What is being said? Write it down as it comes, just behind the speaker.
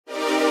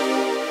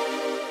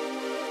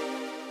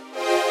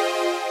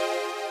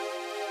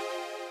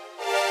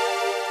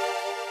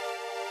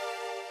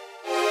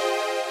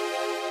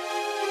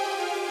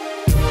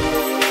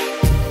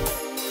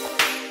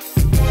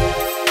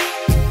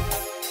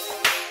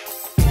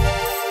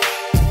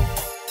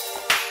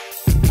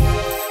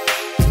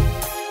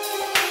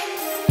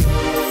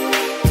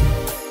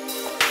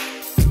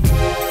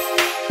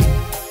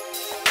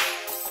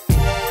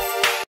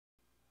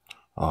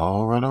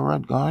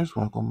guys,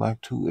 welcome back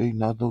to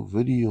another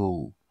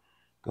video.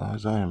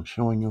 Guys, I am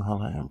showing you how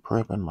I am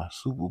prepping my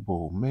Super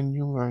Bowl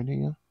menu right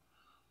here.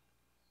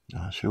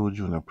 I showed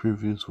you in a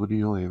previous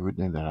video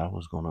everything that I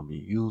was going to be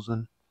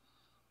using.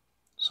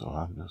 So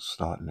I'm just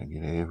starting to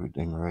get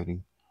everything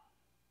ready.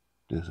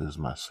 This is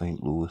my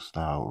St. Louis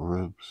style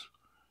ribs.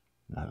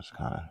 I just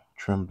kind of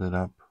trimmed it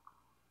up.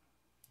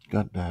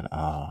 Got that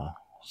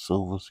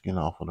silver skin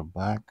off of the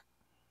back.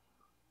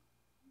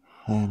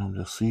 And I'm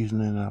just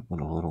seasoning it up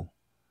with a little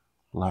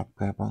black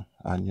pepper,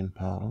 onion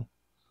powder,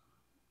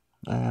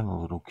 and a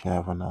little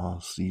Kavanaugh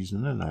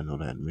seasoning. I know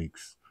that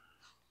makes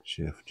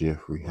Chef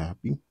Jeffrey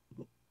happy.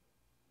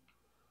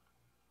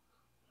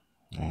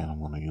 And I'm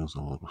going to use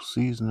a little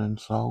seasoning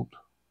salt.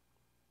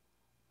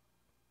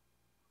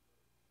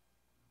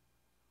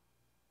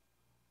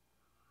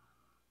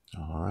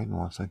 Alright,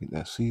 once I get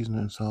that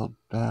seasoning salt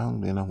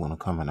down, then I'm going to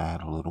come and add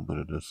a little bit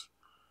of this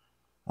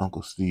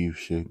Uncle Steve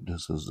shake.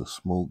 This is the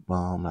smoke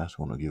bomb. That's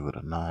going to give it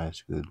a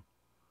nice, good,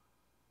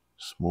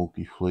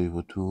 smoky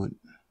flavor to it.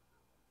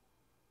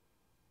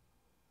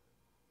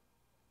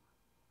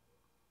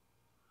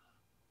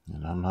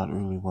 And I'm not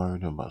really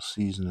worried about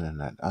seasoning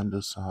that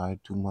underside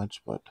too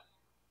much, but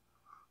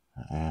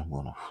I am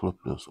going to flip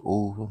this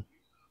over.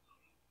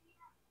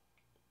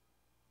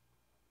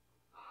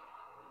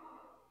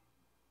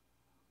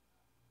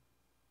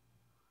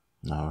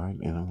 Alright,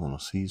 and I'm going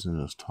to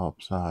season this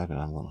top side, and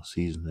I'm going to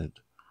season it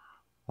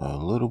a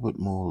little bit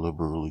more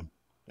liberally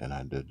than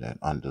I did that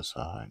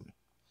underside.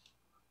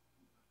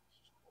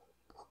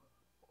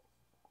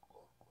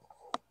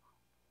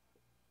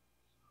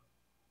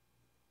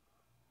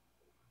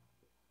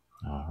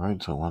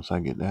 Alright, so once I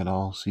get that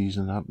all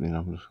seasoned up, then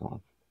I'm just going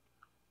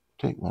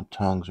to take my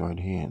tongs right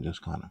here and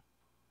just kind of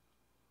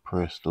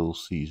press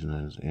those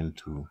seasonings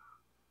into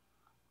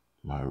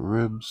my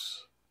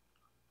ribs.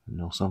 I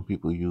know some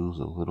people use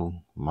a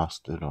little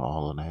mustard or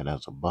all of that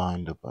as a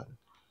binder, but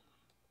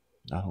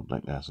I don't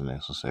think that's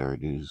necessary.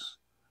 These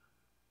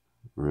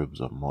ribs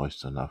are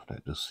moist enough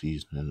that the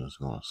seasoning is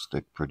going to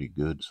stick pretty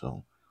good,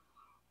 so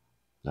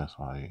that's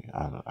why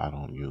I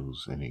don't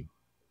use any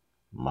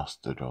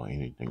mustard or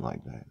anything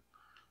like that,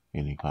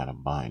 any kind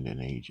of binding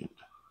agent.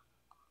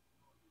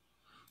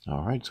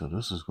 Alright, so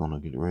this is going to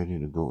get ready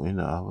to go in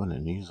the oven,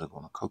 and these are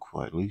going to cook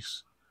for at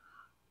least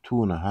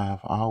 2.5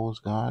 hours,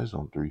 guys,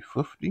 on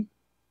 350.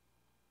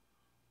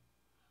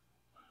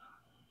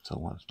 So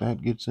once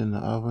that gets in the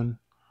oven,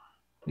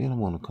 then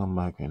I'm going to come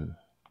back and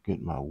get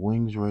my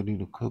wings ready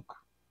to cook.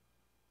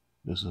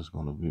 This is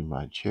going to be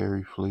my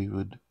cherry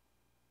flavored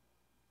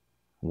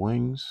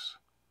wings,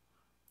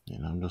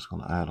 and I'm just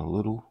going to add a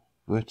little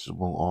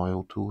vegetable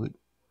oil to it.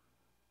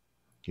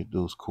 Get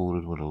those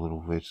coated with a little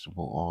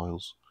vegetable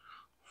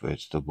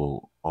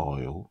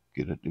oil.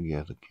 Get it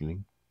together,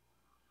 Kenny.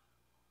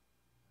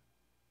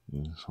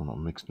 And just want to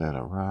mix that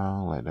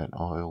around, let that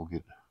oil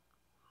get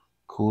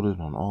coated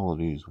on all of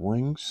these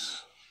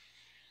wings.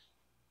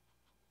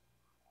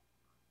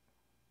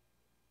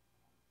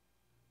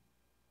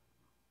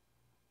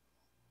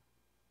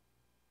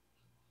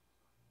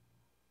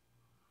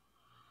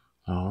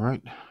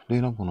 Alright,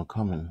 then I'm going to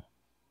come and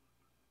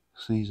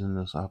season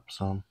this up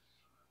some.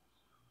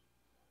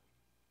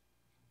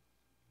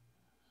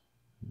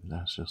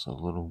 That's just a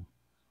little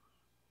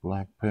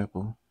black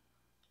pepper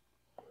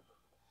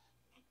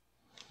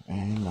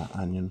and my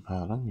onion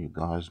powder. You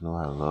guys know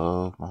I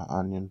love my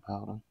onion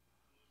powder.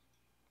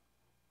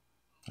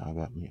 I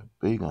got me a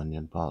big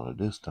onion powder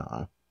this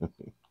time.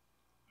 Then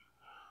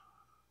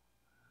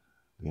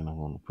I'm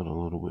going to put a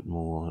little bit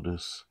more of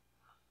this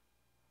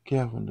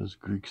Cavendish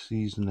Greek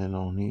seasoning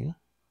on here.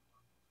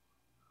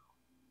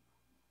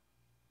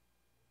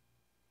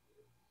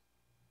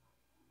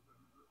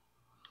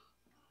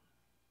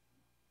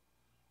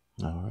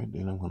 Alright,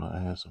 then I'm going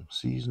to add some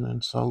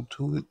seasoning salt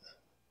to it.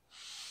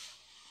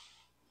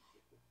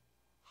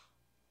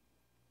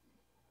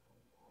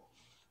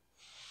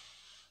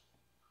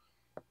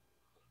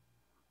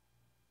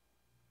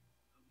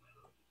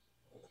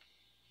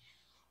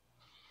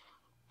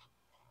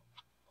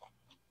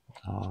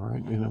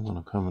 Alright, then I'm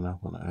going to come and I'm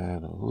going to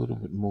add a little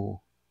bit more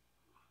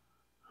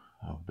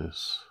of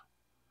this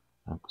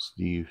Uncle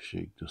Steve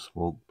shake, the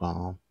smoke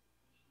bomb.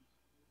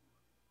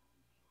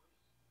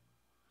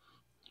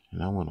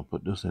 And I'm going to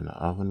put this in the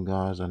oven,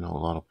 guys. I know a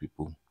lot of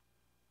people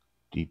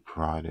deep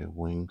fry their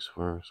wings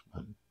first,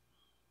 but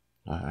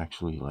I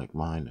actually like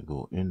mine to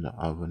go in the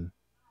oven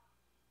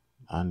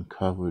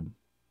uncovered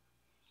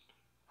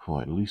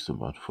for at least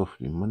about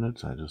 50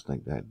 minutes. I just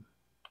think that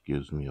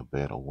gives me a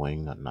better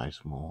wing, a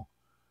nice more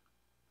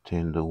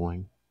tender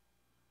wing.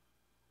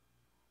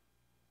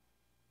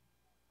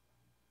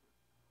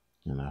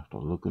 And after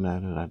looking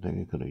at it, I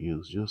think I could have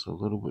used just a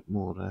little bit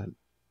more of that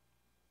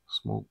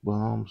smoke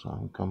bomb. So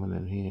I'm coming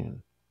in here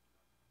and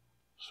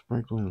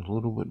sprinkling a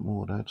little bit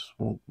more of that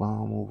smoke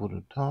bomb over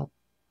the top.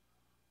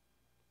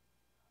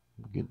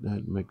 Get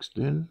that mixed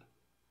in.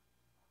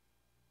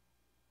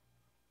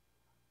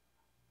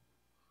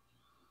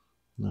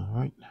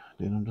 Alright,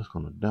 then I'm just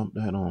going to dump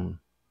that on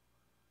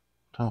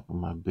top of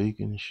my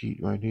baking sheet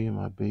right here,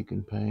 my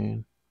baking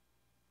pan.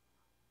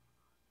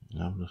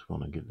 I'm just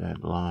going to get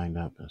that lined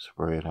up and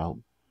spread out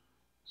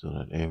so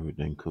that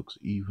everything cooks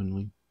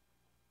evenly.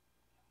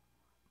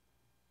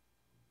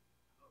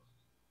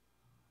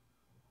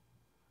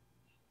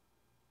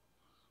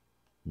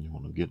 You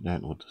want to get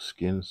that with the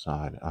skin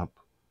side up.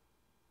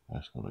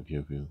 That's going to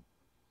give you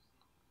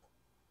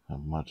a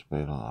much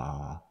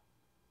better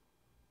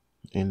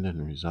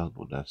ending result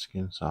with that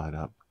skin side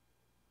up.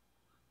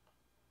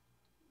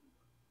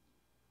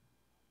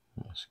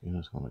 The skin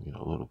is going to get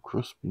a little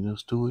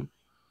crispiness to it.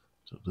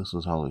 So this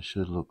is how it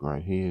should look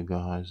right here,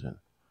 guys. And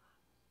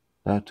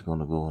that's going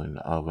to go in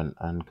the oven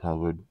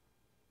uncovered,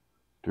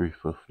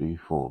 350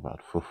 for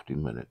about 50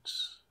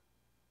 minutes.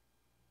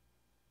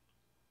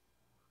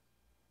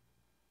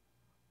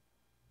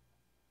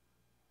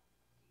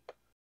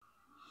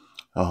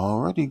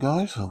 Alrighty,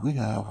 guys. So we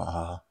have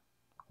our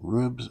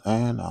ribs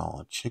and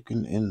our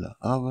chicken in the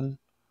oven.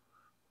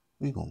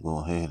 We're going to go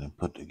ahead and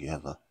put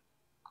together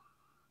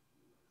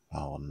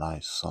our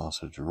nice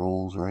sausage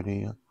rolls right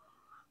here.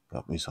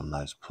 Got me some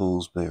nice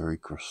Pillsbury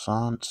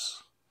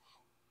croissants.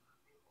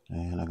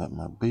 And I got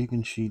my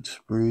bacon sheet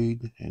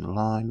sprayed and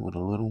lined with a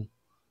little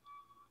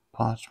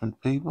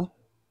parchment paper.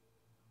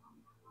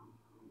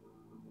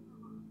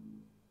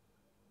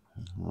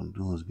 What I'm going to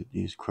do is get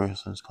these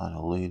crescents kind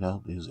of laid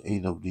out. There's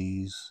 8 of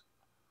these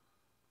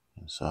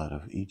inside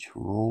of each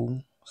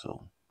roll.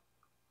 So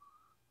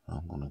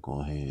I'm going to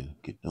go ahead and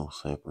get those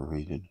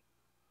separated,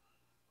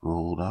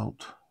 rolled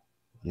out.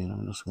 Then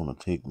I'm just going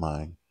to take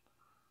my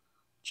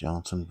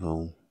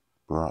Johnsonville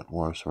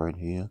bratwurst right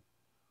here.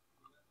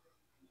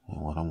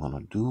 And what I'm going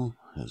to do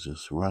is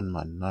just run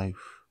my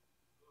knife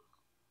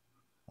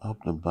up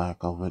the back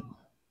of it,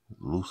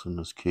 loosen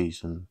this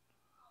casing,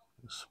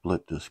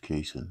 split this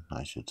casing,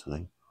 I should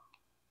say.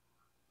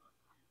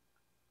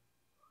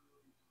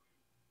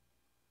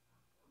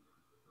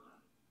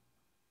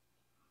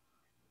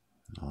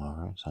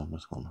 Alright, so I'm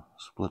just going to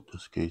split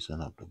this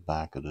casing up the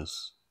back of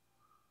this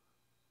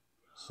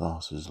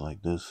sausage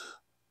like this.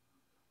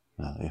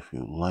 Now, if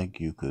you like,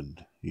 you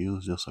could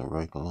use just a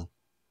regular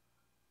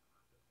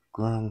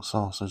ground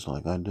sausage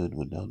like I did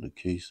without the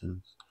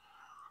casings.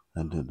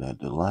 I did that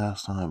the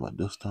last time, but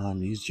this time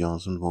these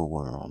Johnsonville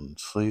were on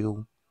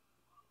sale.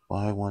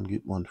 Buy one,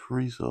 get one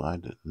free, so I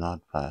did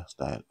not pass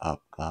that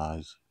up,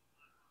 guys.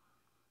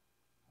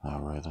 I'd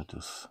rather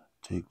just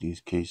take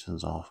these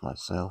casings off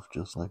myself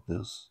just like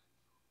this.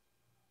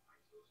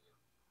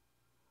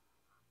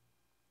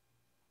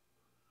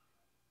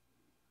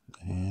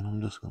 And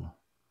I'm just going to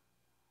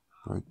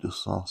break the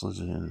sausage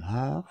in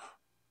half.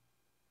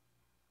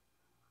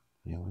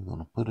 Yeah, we're going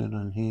to put it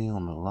in here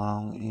on the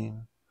long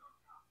end.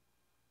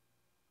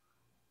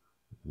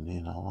 And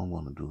then all I'm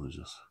going to do is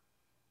just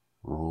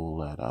roll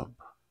that up.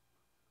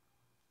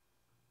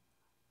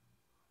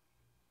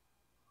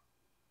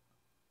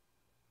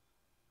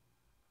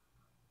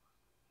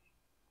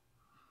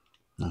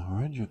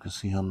 Alright, you can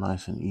see how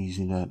nice and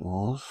easy that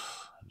was.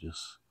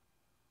 Just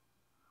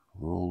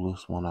roll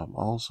this one up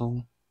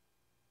also.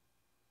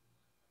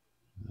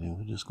 And then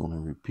we're just going to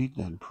repeat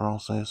that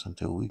process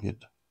until we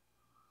get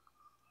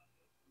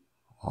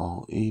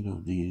all 8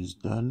 of these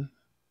done.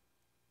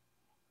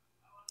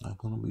 Not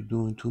going to be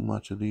doing too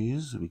much of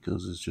these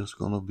because it's just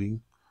going to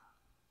be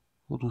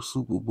a little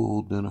Super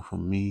Bowl dinner for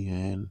me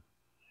and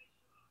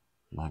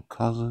my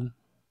cousin.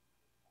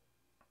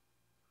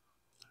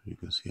 You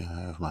can see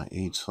I have my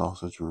 8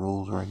 sausage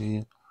rolls right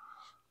here.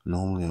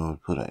 Normally I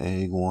would put an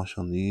egg wash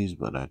on these,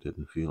 but I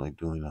didn't feel like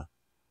doing a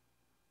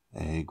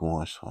egg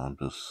wash, so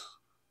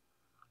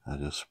I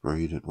just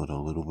sprayed it with a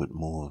little bit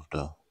more of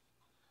the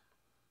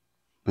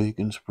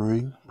bacon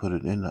spray. Put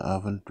it in the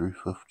oven,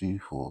 350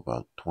 for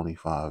about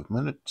 25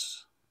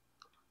 minutes.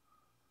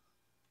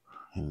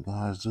 And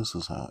guys, this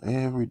is how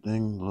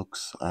everything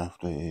looks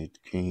after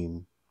it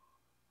came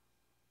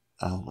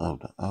out of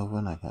the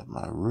oven. I got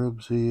my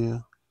ribs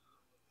here.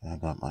 I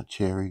got my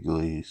cherry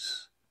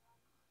glaze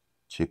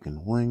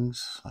chicken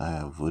wings. I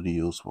have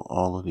videos for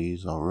all of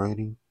these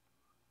already.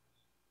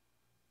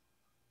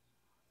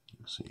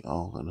 You see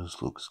all of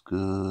this looks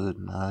good,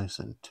 nice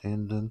and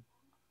tender.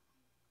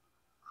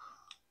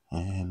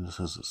 And this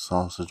is a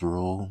sausage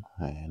roll.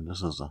 And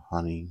this is a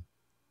honey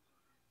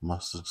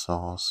mustard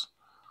sauce.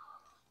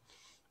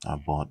 I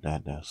bought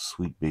that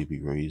Sweet Baby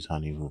Ray's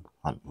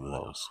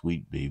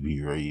Sweet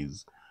Baby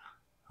Ray's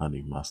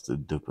honey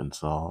mustard dipping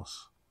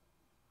sauce.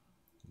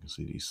 You can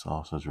see these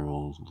sausage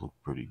rolls look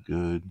pretty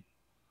good.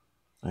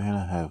 And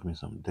I have me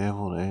some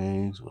deviled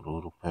eggs with a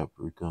little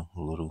paprika,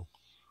 a little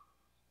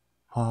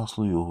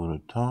parsley over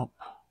the top.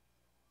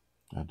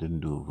 I didn't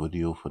do a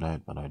video for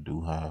that, but I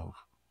do have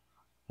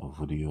a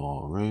video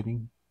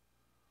already.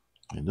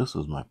 And this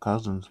is my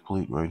cousin's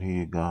plate right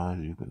here, guys.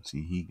 You can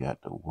see he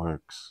got the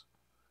works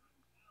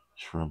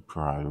shrimp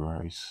fried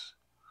rice.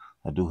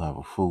 I do have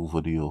a full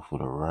video for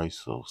the rice,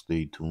 so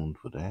stay tuned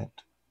for that.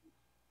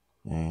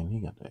 And he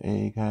got the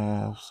egg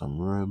halves, some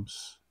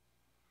ribs,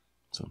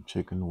 some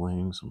chicken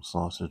wings, some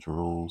sausage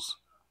rolls.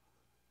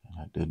 And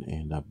I did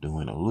end up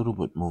doing a little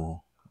bit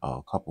more,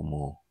 a couple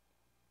more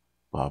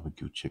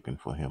barbecue chicken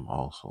for him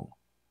also.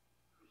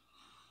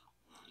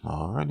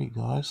 Alrighty,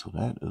 guys, so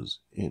that is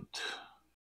it.